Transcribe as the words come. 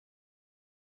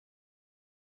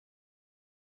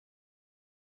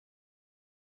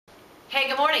Hey,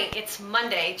 good morning. It's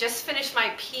Monday. Just finished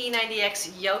my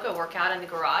P90X yoga workout in the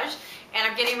garage, and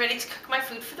I'm getting ready to cook my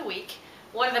food for the week.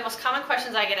 One of the most common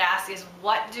questions I get asked is,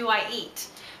 what do I eat?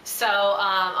 So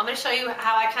I'm going to show you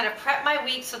how I kind of prep my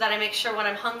week so that I make sure when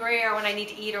I'm hungry or when I need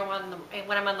to eat or when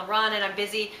I'm on the run and I'm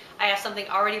busy, I have something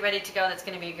already ready to go that's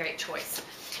going to be a great choice.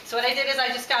 So what I did is I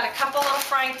just got a couple little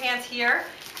frying pans here,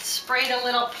 sprayed a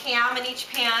little Pam in each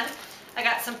pan. I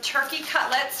got some turkey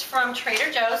cutlets from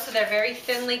Trader Joe's, so they're very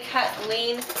thinly cut,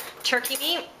 lean turkey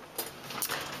meat.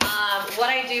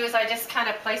 What I do is I just kind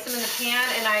of place them in the pan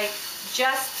and I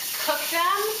just cook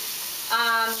them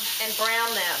and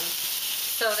brown them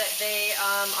so that they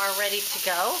are ready to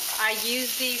go. I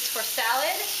use these for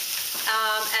salad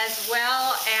as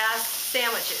well as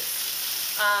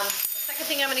sandwiches. The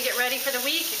second thing I'm going to get ready for the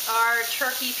week are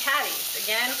turkey patties.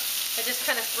 Again, I just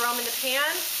kind of throw them in the pan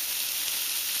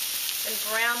and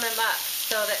brown them up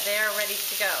so that they are ready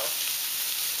to go.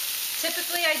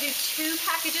 Typically I do 2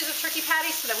 packages of turkey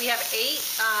patties so that we have 8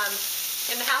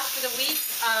 in the house for the week.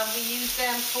 We use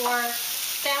them for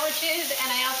sandwiches, and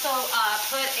I also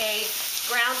put a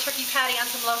ground turkey patty on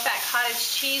some low-fat cottage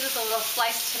cheese with a little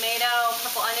sliced tomato,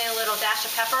 purple onion, a little dash of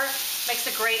pepper. Makes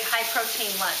a great high-protein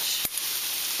lunch.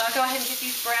 So I'll go ahead and get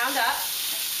these browned up.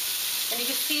 And you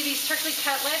can see these turkey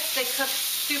cutlets, they cook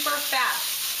super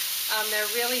fast.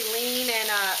 They're really lean and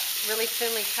really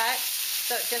thinly cut,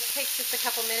 so it just takes just a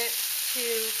couple minutes to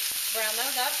brown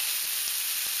those up.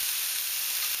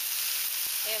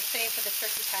 And same for the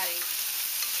turkey patties.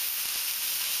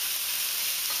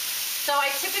 So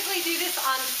I typically do this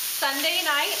on Sunday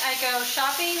night. I go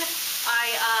shopping.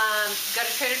 I go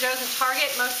to Trader Joe's and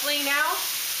Target mostly now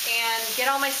and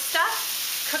get all my stuff.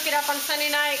 Cook it up on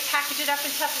Sunday night, package it up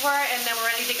in Tupperware, and then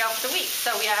we're ready to go for the week.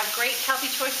 So we have great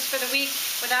healthy choices for the week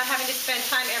without having to spend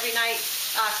time every night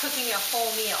cooking a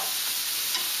whole meal.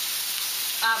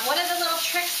 One of the little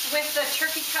tricks with the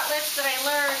turkey cutlets that I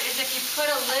learned is if you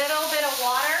put a little bit of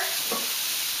water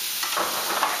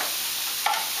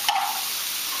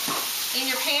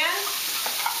in your pan,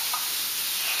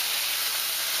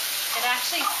 it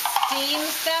actually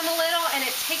steams them a little and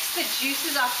it takes the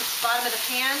juices off the bottom of the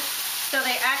pan. So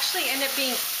they actually end up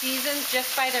being seasoned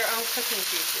just by their own cooking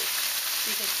juices.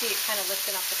 You can see it kind of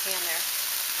lifting off the pan there.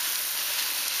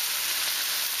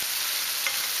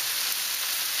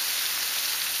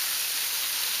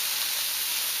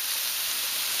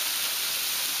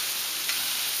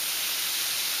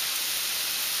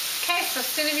 Okay, so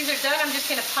as soon as these are done, I'm just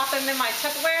going to pop them in my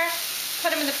Tupperware,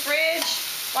 put them in the fridge,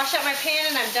 wash out my pan,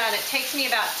 and I'm done. It takes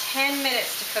me about 10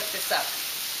 minutes to cook this up.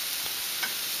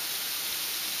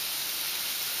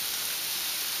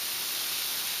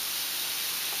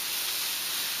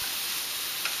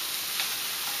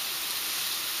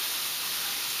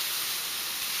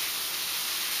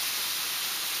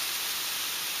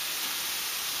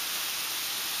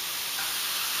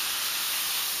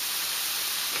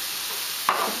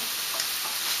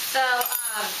 So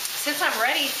since I'm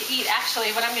ready to eat,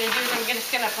 actually what I'm going to do is I'm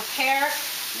just going to prepare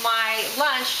my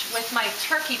lunch with my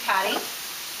turkey patty.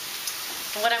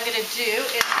 And what I'm going to do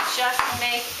is just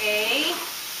make a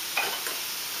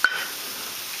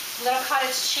little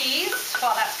cottage cheese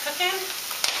while that's cooking.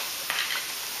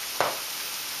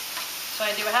 So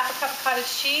I do a half a cup of cottage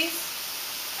cheese,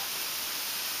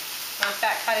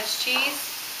 low-fat cottage cheese.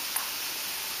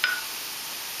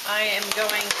 I am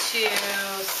going to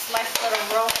slice a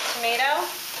little roast tomato.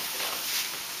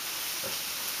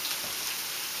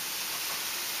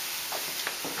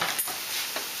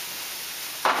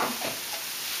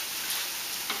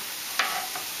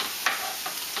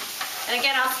 And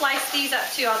again, I'll slice these up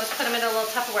too. I'll just put them in a little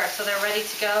Tupperware so they're ready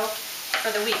to go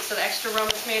for the week. So the extra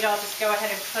Roma tomato I'll just go ahead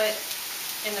and put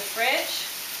in the fridge.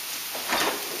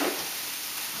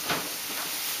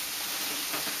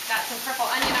 Got some purple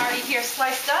onion already here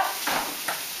sliced up.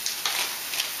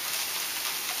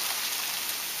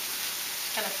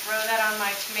 Gonna throw that on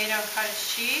my tomato and cottage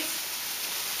cheese.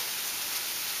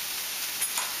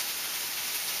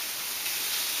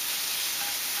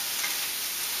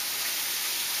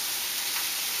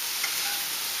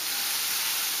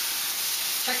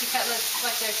 Turkey cutlets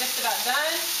look like they're just about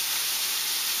done.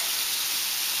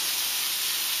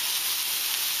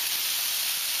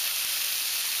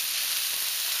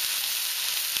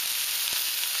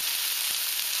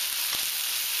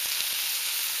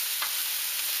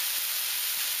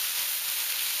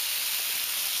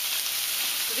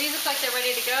 So these look like they're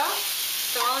ready to go.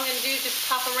 So all I'm going to do is just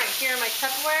pop them right here in my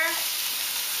Tupperware.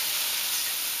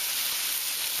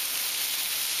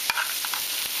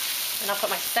 And I'll put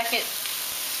my second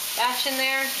batch in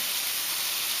there.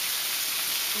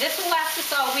 This will last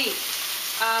us all week.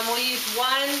 We'll use 1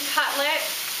 cutlet.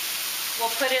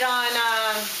 We'll put it on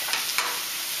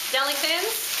deli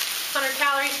thins, 100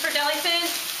 calories per deli thin.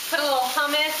 Put a little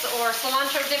hummus or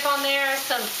cilantro dip on there,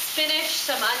 some spinach,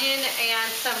 some onion, and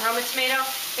some Roma tomato.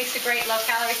 Makes a great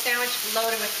low-calorie sandwich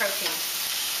loaded with protein.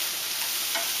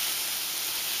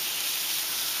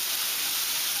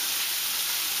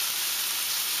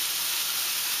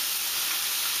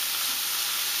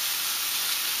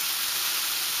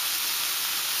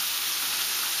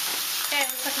 Okay,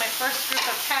 looks like my first group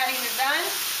of patties are done.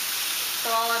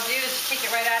 So all I'll do is take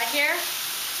it right out of here.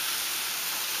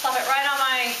 Plop it right on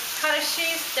my cottage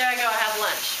cheese. There I go, I have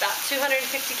lunch. About 250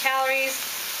 calories.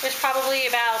 There's probably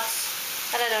about,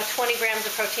 I don't know, 20 grams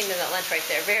of protein in that lunch right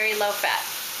there. Very low fat.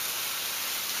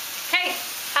 Okay,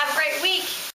 have a great week.